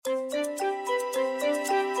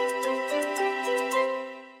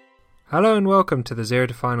Hello and welcome to the Zero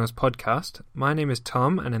to Finals podcast. My name is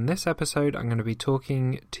Tom, and in this episode I'm going to be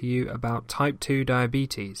talking to you about type 2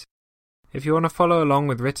 diabetes. If you want to follow along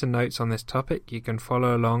with written notes on this topic, you can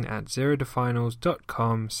follow along at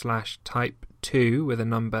zerotofinals.com/type2 with a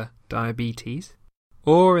number diabetes,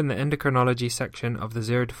 or in the endocrinology section of the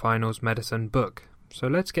Zero to Finals medicine book. So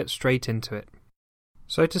let's get straight into it.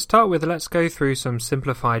 So to start with, let's go through some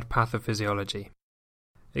simplified pathophysiology.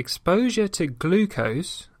 Exposure to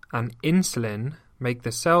glucose and insulin make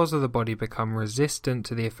the cells of the body become resistant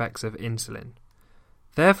to the effects of insulin.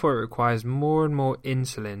 Therefore, it requires more and more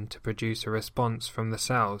insulin to produce a response from the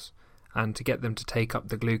cells and to get them to take up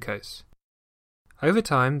the glucose. Over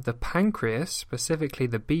time, the pancreas, specifically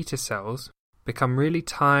the beta cells, become really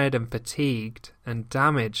tired and fatigued and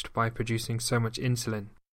damaged by producing so much insulin,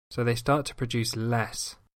 so they start to produce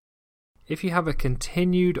less. If you have a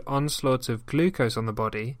continued onslaught of glucose on the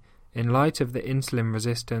body, in light of the insulin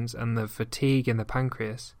resistance and the fatigue in the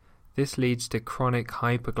pancreas, this leads to chronic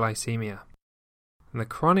hyperglycemia. And the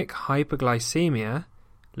chronic hyperglycemia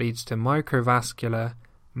leads to microvascular,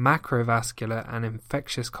 macrovascular and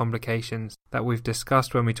infectious complications that we've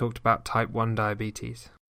discussed when we talked about type 1 diabetes.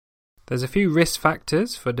 There's a few risk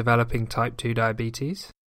factors for developing type 2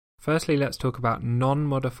 diabetes. Firstly, let's talk about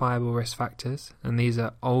non-modifiable risk factors, and these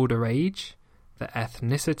are older age, the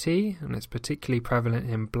ethnicity, and it's particularly prevalent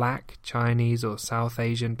in Black, Chinese or South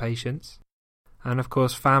Asian patients, and of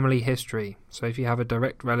course family history. So if you have a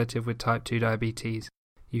direct relative with type 2 diabetes,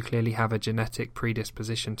 you clearly have a genetic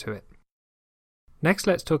predisposition to it. Next,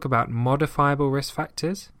 let's talk about modifiable risk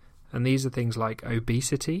factors, and these are things like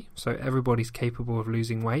obesity, so everybody's capable of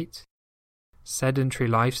losing weight, sedentary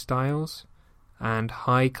lifestyles, and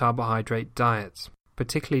high carbohydrate diets,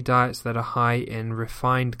 particularly diets that are high in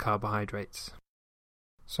refined carbohydrates.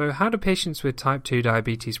 So how do patients with type 2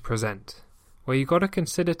 diabetes present? Well, you've got to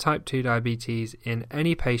consider type 2 diabetes in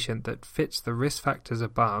any patient that fits the risk factors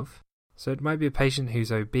above. So it might be a patient who's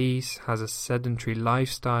obese, has a sedentary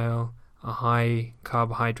lifestyle, a high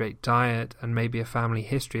carbohydrate diet, and maybe a family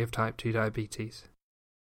history of type 2 diabetes.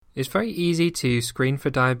 It's very easy to screen for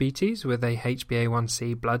diabetes with a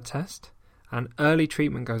HbA1c blood test, and early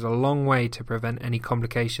treatment goes a long way to prevent any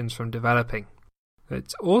complications from developing.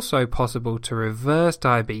 It's also possible to reverse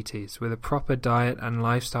diabetes with a proper diet and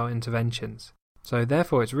lifestyle interventions. So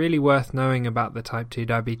therefore, it's really worth knowing about the type 2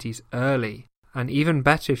 diabetes early, and even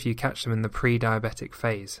better if you catch them in the pre-diabetic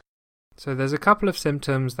phase. So there's a couple of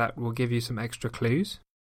symptoms that will give you some extra clues,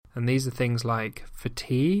 and these are things like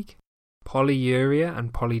fatigue, polyuria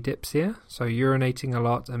and polydipsia, so urinating a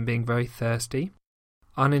lot and being very thirsty,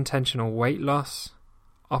 unintentional weight loss,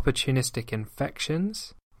 opportunistic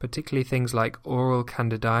infections, particularly things like oral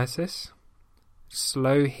candidiasis,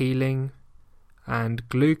 slow healing, and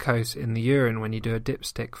glucose in the urine when you do a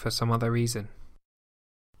dipstick for some other reason.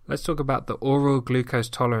 Let's talk about the oral glucose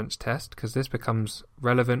tolerance test, because this becomes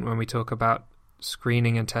relevant when we talk about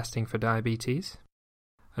screening and testing for diabetes.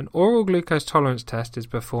 An oral glucose tolerance test is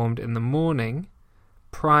performed in the morning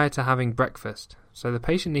prior to having breakfast, so the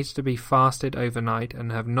patient needs to be fasted overnight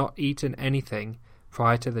and have not eaten anything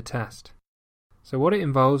prior to the test. So what it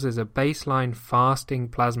involves is a baseline fasting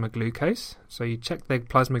plasma glucose, so you check their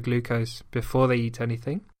plasma glucose before they eat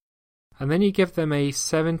anything, and then you give them a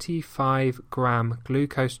 75-gram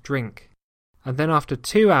glucose drink, and then after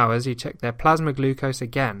 2 hours you check their plasma glucose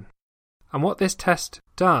again. And what this test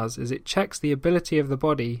does is it checks the ability of the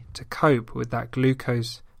body to cope with that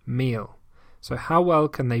glucose meal. So how well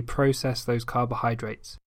can they process those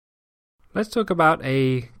carbohydrates? Let's talk about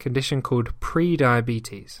a condition called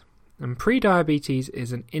pre-diabetes. And pre-diabetes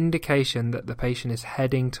is an indication that the patient is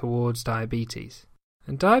heading towards diabetes.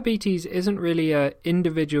 And diabetes isn't really an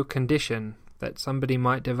individual condition that somebody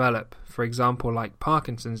might develop, for example like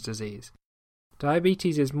Parkinson's disease.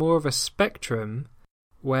 Diabetes is more of a spectrum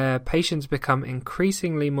where patients become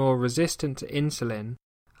increasingly more resistant to insulin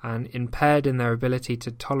and impaired in their ability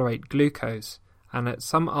to tolerate glucose, and at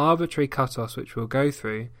some arbitrary cutoffs which we'll go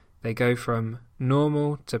through, they go from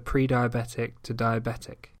normal to pre-diabetic to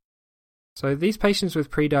diabetic. So these patients with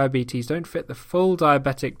pre-diabetes don't fit the full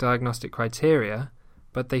diabetic diagnostic criteria,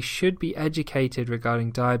 but they should be educated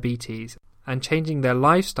regarding diabetes and changing their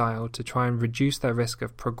lifestyle to try and reduce their risk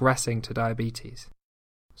of progressing to diabetes.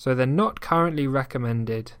 So they're not currently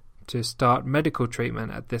recommended to start medical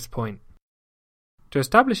treatment at this point. To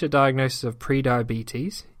establish a diagnosis of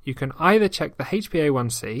pre-diabetes, you can either check the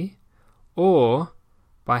HbA1c or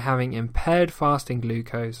by having impaired fasting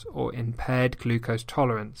glucose or impaired glucose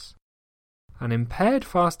tolerance. An impaired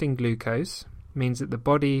fasting glucose means that the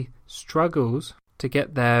body struggles to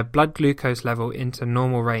get their blood glucose level into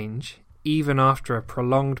normal range even after a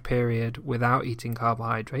prolonged period without eating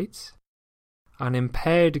carbohydrates. An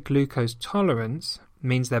impaired glucose tolerance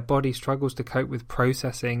means their body struggles to cope with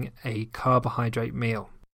processing a carbohydrate meal.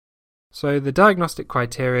 So the diagnostic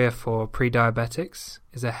criteria for pre-diabetics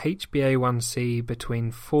is a HbA1c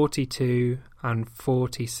between 42 and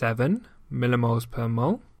 47 millimoles per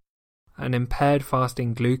mole, an impaired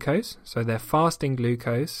fasting glucose, so their fasting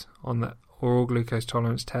glucose on the oral glucose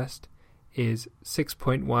tolerance test is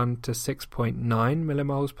 6.1 to 6.9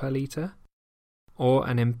 millimoles per litre, or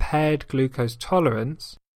an impaired glucose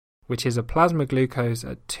tolerance, which is a plasma glucose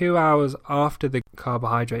at 2 hours after the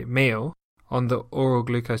carbohydrate meal on the oral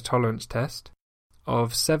glucose tolerance test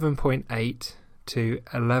of 7.8 to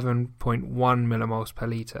 11.1 millimoles per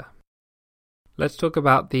litre. Let's talk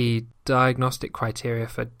about the diagnostic criteria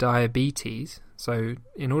for diabetes. So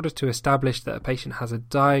in order to establish that a patient has a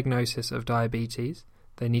diagnosis of diabetes,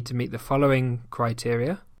 they need to meet the following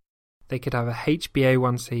criteria. They could have a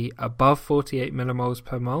HbA1c above 48 millimoles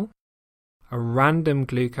per mole, a random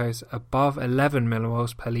glucose above 11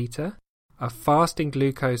 millimoles per litre, a fasting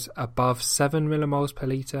glucose above 7 millimoles per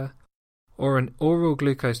litre, or an oral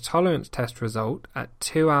glucose tolerance test result at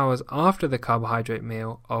 2 hours after the carbohydrate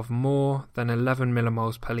meal of more than 11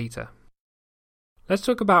 millimoles per litre. Let's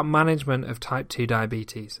talk about management of type 2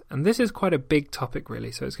 diabetes, and this is quite a big topic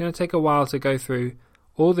really, so it's going to take a while to go through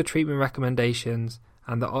all the treatment recommendations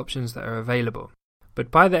and the options that are available. But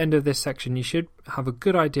by the end of this section you should have a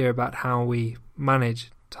good idea about how we manage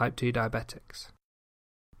type 2 diabetics.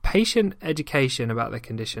 Patient education about the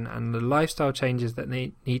condition and the lifestyle changes that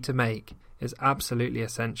they need to make is absolutely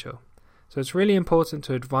essential. So it's really important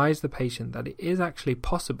to advise the patient that it is actually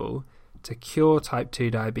possible to cure type 2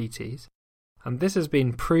 diabetes, and this has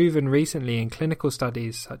been proven recently in clinical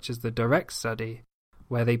studies such as the DIRECT study,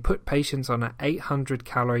 where they put patients on an 800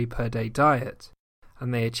 calorie per day diet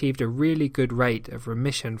and they achieved a really good rate of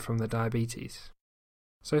remission from the diabetes.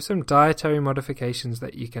 So some dietary modifications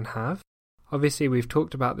that you can have. Obviously we've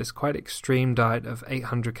talked about this quite extreme diet of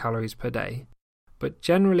 800 calories per day, but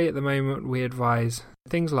generally at the moment we advise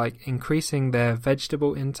things like increasing their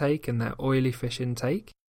vegetable intake and their oily fish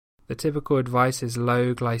intake. The typical advice is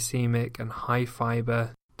low glycemic and high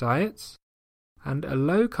fibre diets, and a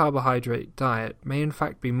low carbohydrate diet may in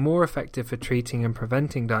fact be more effective for treating and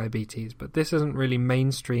preventing diabetes, but this isn't really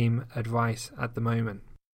mainstream advice at the moment.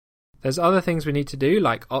 There's other things we need to do,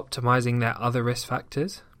 like optimizing their other risk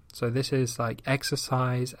factors. So this is like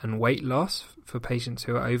exercise and weight loss for patients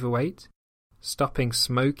who are overweight, stopping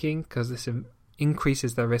smoking because this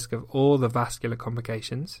increases their risk of all the vascular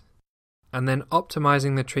complications, and then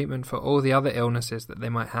optimizing the treatment for all the other illnesses that they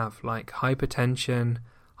might have, like hypertension,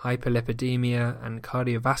 hyperlipidemia, and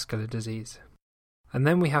cardiovascular disease. And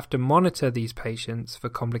then we have to monitor these patients for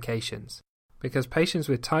complications, because patients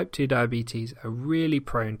with type 2 diabetes are really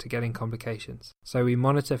prone to getting complications. So we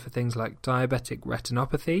monitor for things like diabetic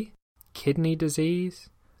retinopathy, kidney disease,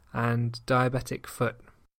 and diabetic foot.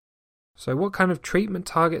 So what kind of treatment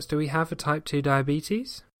targets do we have for type 2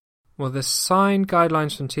 diabetes? Well, the SIGN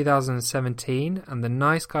guidelines from 2017 and the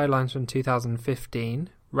NICE guidelines from 2015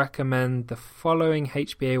 recommend the following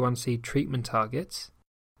HbA1c treatment targets.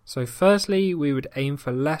 So firstly, we would aim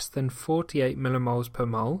for less than 48 millimoles per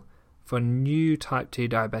mole for new type 2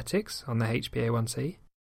 diabetics on the HbA1c,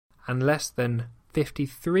 and less than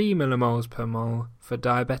 53 millimoles per mole for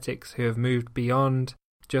diabetics who have moved beyond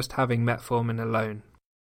just having metformin alone.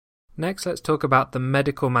 Next, let's talk about the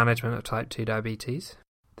medical management of type 2 diabetes.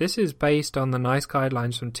 This is based on the NICE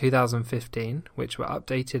guidelines from 2015, which were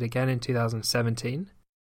updated again in 2017.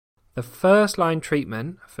 The first line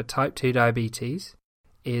treatment for type 2 diabetes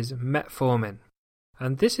is metformin,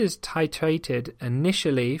 and this is titrated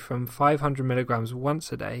initially from 500 milligrams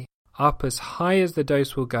once a day up as high as the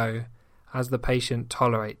dose will go as the patient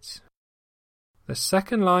tolerates. The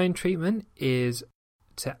second line treatment is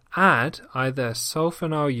to add either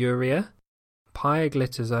sulfonylurea,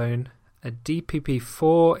 pioglitazone, a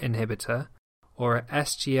DPP-4 inhibitor, or a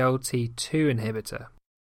SGLT2 inhibitor.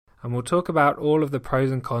 And we'll talk about all of the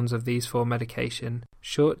pros and cons of these four medication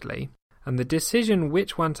shortly, and the decision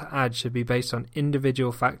which one to add should be based on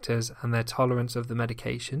individual factors and their tolerance of the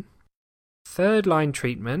medication. Third line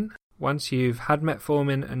treatment, once you've had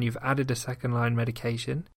metformin and you've added a second line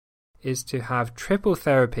medication, is to have triple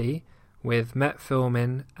therapy with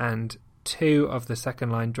metformin and 2 of the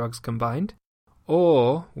second line drugs combined,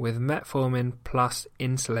 or with metformin plus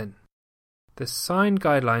insulin. The SIGN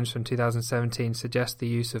guidelines from 2017 suggest the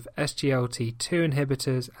use of SGLT2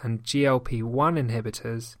 inhibitors and GLP-1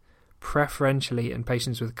 inhibitors, preferentially in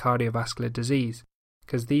patients with cardiovascular disease,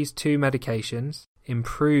 because these two medications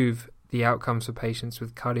improve the outcomes for patients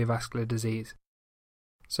with cardiovascular disease.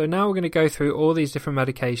 So now we're going to go through all these different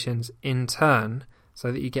medications in turn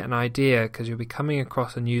so that you get an idea, because you'll be coming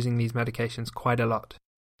across and using these medications quite a lot.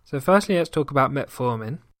 So firstly, let's talk about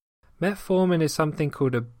metformin. Metformin is something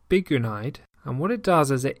called a biguanide, and what it does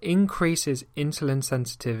is it increases insulin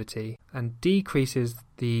sensitivity and decreases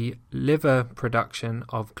the liver production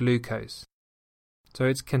of glucose. So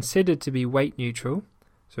it's considered to be weight neutral,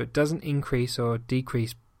 so it doesn't increase or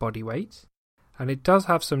decrease body weight, and it does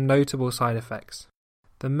have some notable side effects.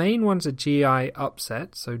 The main ones are GI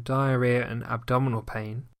upset, so diarrhea and abdominal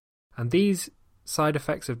pain, and these side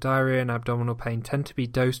effects of diarrhea and abdominal pain tend to be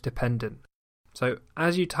dose dependent. So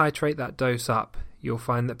as you titrate that dose up, you'll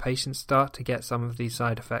find that patients start to get some of these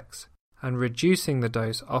side effects, and reducing the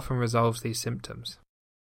dose often resolves these symptoms.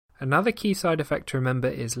 Another key side effect to remember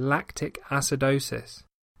is lactic acidosis.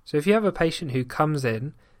 So if you have a patient who comes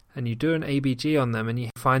in and you do an ABG on them and you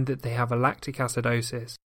find that they have a lactic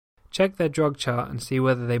acidosis, check their drug chart and see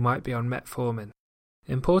whether they might be on metformin.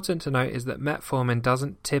 Important to note is that metformin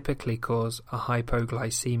doesn't typically cause a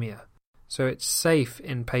hypoglycemia, so it's safe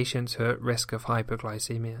in patients who are at risk of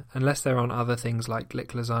hypoglycemia, unless they're on other things like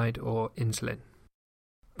gliclazide or insulin.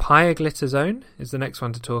 Pioglitazone is the next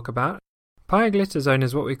one to talk about. Pioglitazone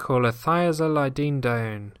is what we call a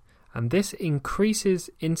thiazolidinedone, and this increases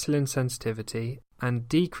insulin sensitivity and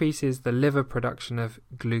decreases the liver production of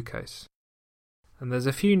glucose. And there's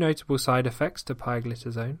a few notable side effects to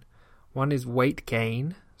pioglitazone. One is weight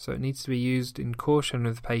gain, so it needs to be used in caution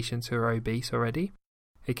with patients who are obese already.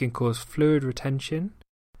 It can cause fluid retention,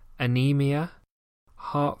 anemia,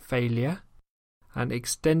 heart failure, and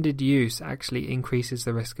extended use actually increases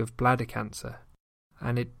the risk of bladder cancer.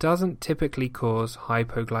 And it doesn't typically cause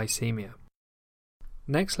hypoglycemia.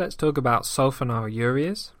 Next, let's talk about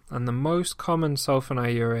sulfonylureas, and the most common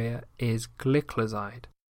sulfonylurea is gliclazide.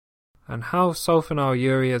 And how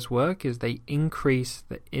sulfonylureas work is they increase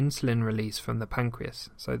the insulin release from the pancreas,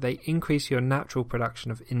 so they increase your natural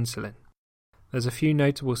production of insulin. There's a few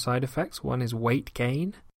notable side effects. One is weight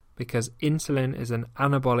gain, because insulin is an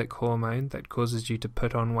anabolic hormone that causes you to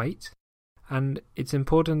put on weight, and it's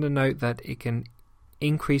important to note that it can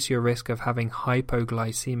increase your risk of having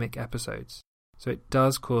hypoglycemic episodes, so it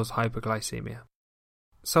does cause hypoglycemia.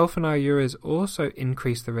 Sulfonylureas also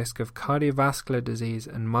increase the risk of cardiovascular disease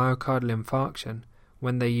and myocardial infarction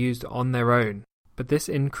when they're used on their own, but this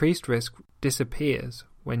increased risk disappears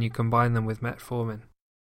when you combine them with metformin.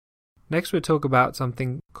 Next we'll talk about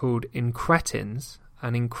something called incretins,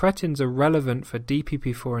 and incretins are relevant for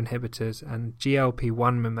DPP-4 inhibitors and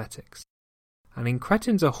GLP-1 mimetics. And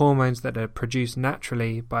incretins are hormones that are produced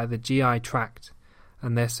naturally by the GI tract,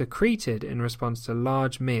 and they're secreted in response to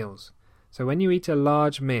large meals. So when you eat a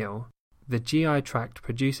large meal, the GI tract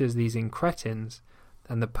produces these incretins,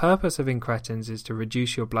 and the purpose of incretins is to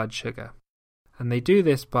reduce your blood sugar. And they do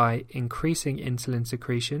this by increasing insulin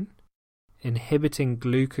secretion, inhibiting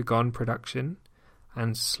glucagon production,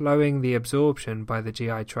 and slowing the absorption by the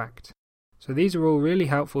GI tract. So these are all really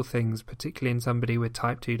helpful things, particularly in somebody with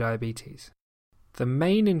type 2 diabetes. The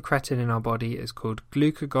main incretin in our body is called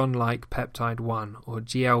glucagon-like peptide 1, or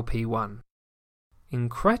GLP-1.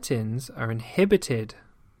 Incretins are inhibited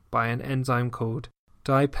by an enzyme called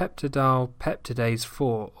dipeptidyl peptidase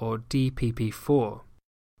 4, or DPP-4.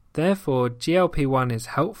 Therefore, GLP-1 is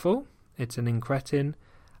helpful, it's an incretin,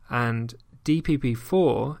 and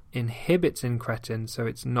DPP-4 inhibits incretin, so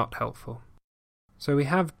it's not helpful. So we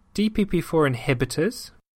have DPP-4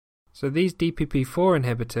 inhibitors. So these DPP-4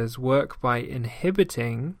 inhibitors work by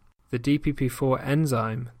inhibiting the DPP-4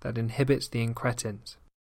 enzyme that inhibits the incretins.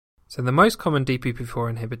 So the most common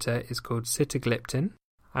DPP-4 inhibitor is called sitagliptin,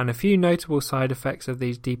 and a few notable side effects of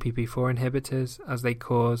these DPP-4 inhibitors as they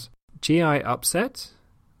cause GI upset,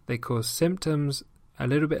 they cause symptoms a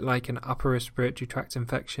little bit like an upper respiratory tract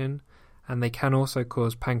infection, and they can also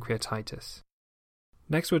cause pancreatitis.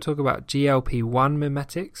 Next we'll talk about GLP-1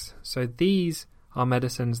 mimetics. So these are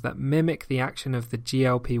medicines that mimic the action of the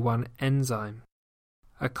GLP-1 enzyme.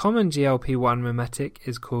 A common GLP-1 mimetic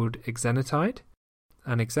is called exenatide,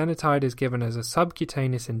 and exenatide is given as a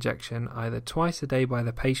subcutaneous injection either twice a day by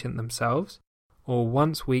the patient themselves or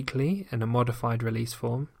once weekly in a modified release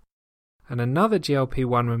form. And another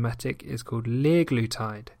GLP-1 mimetic is called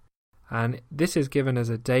liraglutide, and this is given as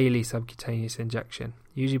a daily subcutaneous injection,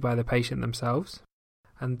 usually by the patient themselves.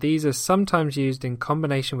 And these are sometimes used in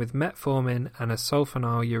combination with metformin and a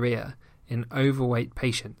sulfonylurea in overweight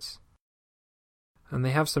patients. And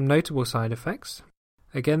they have some notable side effects.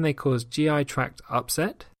 Again, they cause GI tract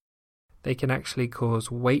upset. They can actually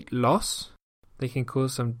cause weight loss. They can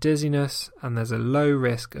cause some dizziness, and there's a low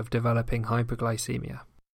risk of developing hypoglycemia.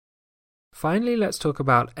 Finally, let's talk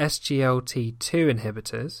about SGLT2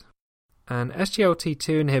 inhibitors. And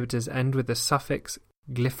SGLT2 inhibitors end with the suffix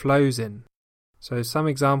gliflozin. So some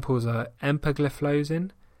examples are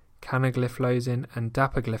empagliflozin, canagliflozin, and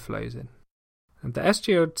dapagliflozin. And the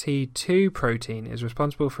SGLT2 protein is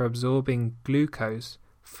responsible for absorbing glucose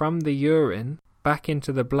from the urine back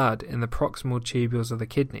into the blood in the proximal tubules of the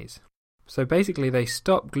kidneys. So basically they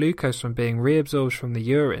stop glucose from being reabsorbed from the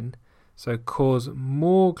urine, so cause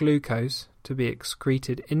more glucose to be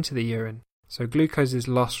excreted into the urine. So glucose is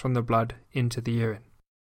lost from the blood into the urine.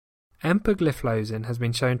 Empagliflozin has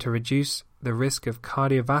been shown to reduce the risk of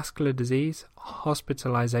cardiovascular disease,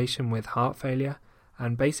 hospitalization with heart failure,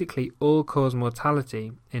 and basically all-cause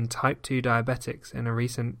mortality in type 2 diabetics in a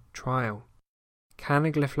recent trial.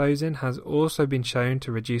 Canagliflozin has also been shown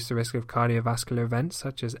to reduce the risk of cardiovascular events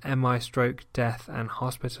such as MI, stroke, death, and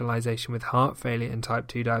hospitalization with heart failure in type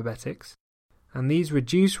 2 diabetics. And these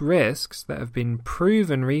reduced risks that have been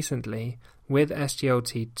proven recently with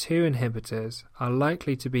SGLT2 inhibitors are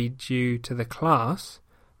likely to be due to the class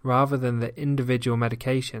rather than the individual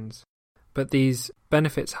medications. But these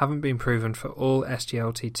benefits haven't been proven for all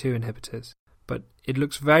SGLT2 inhibitors. But it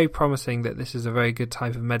looks very promising that this is a very good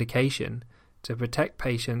type of medication to protect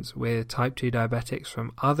patients with type 2 diabetics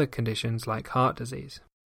from other conditions like heart disease.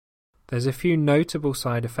 There's a few notable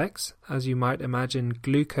side effects, as you might imagine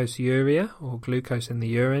glucoseuria or glucose in the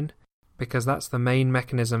urine, because that's the main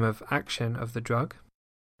mechanism of action of the drug.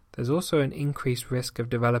 There's also an increased risk of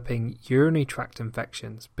developing urinary tract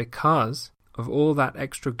infections because of all that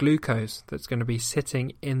extra glucose that's going to be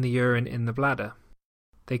sitting in the urine in the bladder.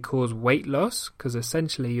 They cause weight loss because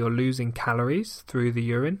essentially you're losing calories through the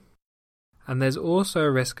urine. And there's also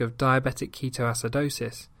a risk of diabetic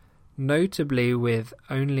ketoacidosis, notably with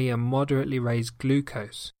only a moderately raised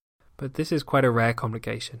glucose, but this is quite a rare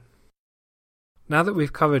complication. Now that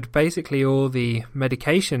we've covered basically all the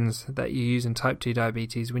medications that you use in type 2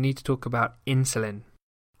 diabetes, we need to talk about insulin.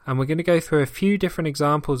 And we're going to go through a few different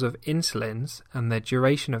examples of insulins and their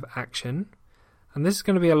duration of action. And this is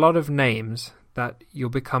going to be a lot of names that you'll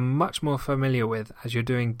become much more familiar with as you're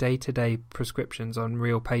doing day-to-day prescriptions on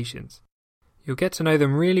real patients. You'll get to know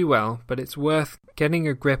them really well, but it's worth getting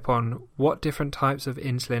a grip on what different types of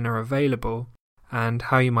insulin are available and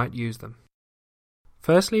how you might use them.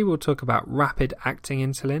 Firstly, we'll talk about rapid-acting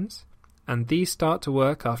insulins, and these start to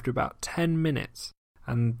work after about 10 minutes,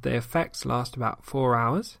 and the effects last about 4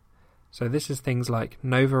 hours. So this is things like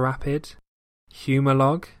Novorapid,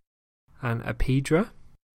 Humalog, and Apidra.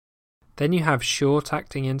 Then you have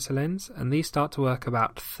short-acting insulins, and these start to work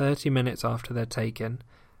about 30 minutes after they're taken,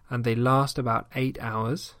 and they last about 8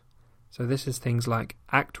 hours. So this is things like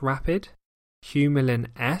Act Rapid, Humulin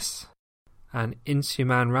S, and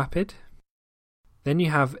Insuman Rapid. Then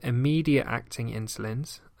you have immediate acting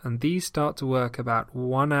insulins, and these start to work about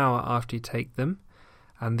 1 hour after you take them,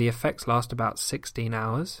 and the effects last about 16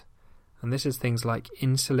 hours. And this is things like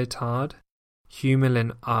Insuletard,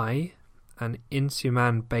 Humulin I, and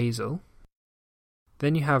Insuman Basal.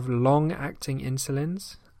 Then you have long-acting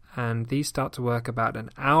insulins, and these start to work about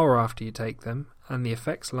an hour after you take them, and the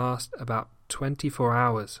effects last about 24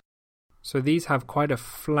 hours. So these have quite a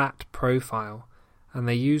flat profile, and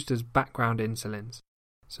they're used as background insulins.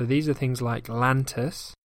 So these are things like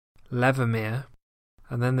Lantus, Levemir,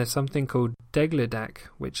 and then there's something called Degludec,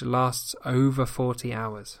 which lasts over 40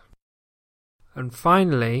 hours. And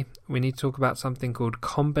finally, we need to talk about something called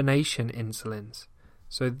combination insulins.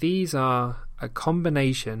 So these are a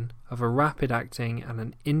combination of a rapid-acting and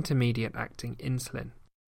an intermediate-acting insulin.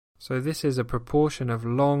 So this is a proportion of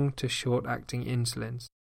long to short-acting insulins.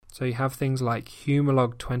 So you have things like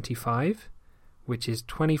Humalog 25, which is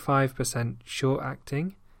 25%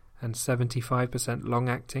 short-acting and 75%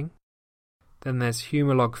 long-acting. Then there's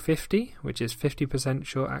Humalog 50, which is 50%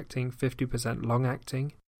 short-acting, 50%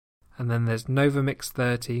 long-acting. And then there's Novamix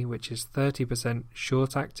 30, which is 30%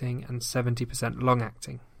 short-acting and 70%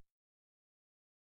 long-acting.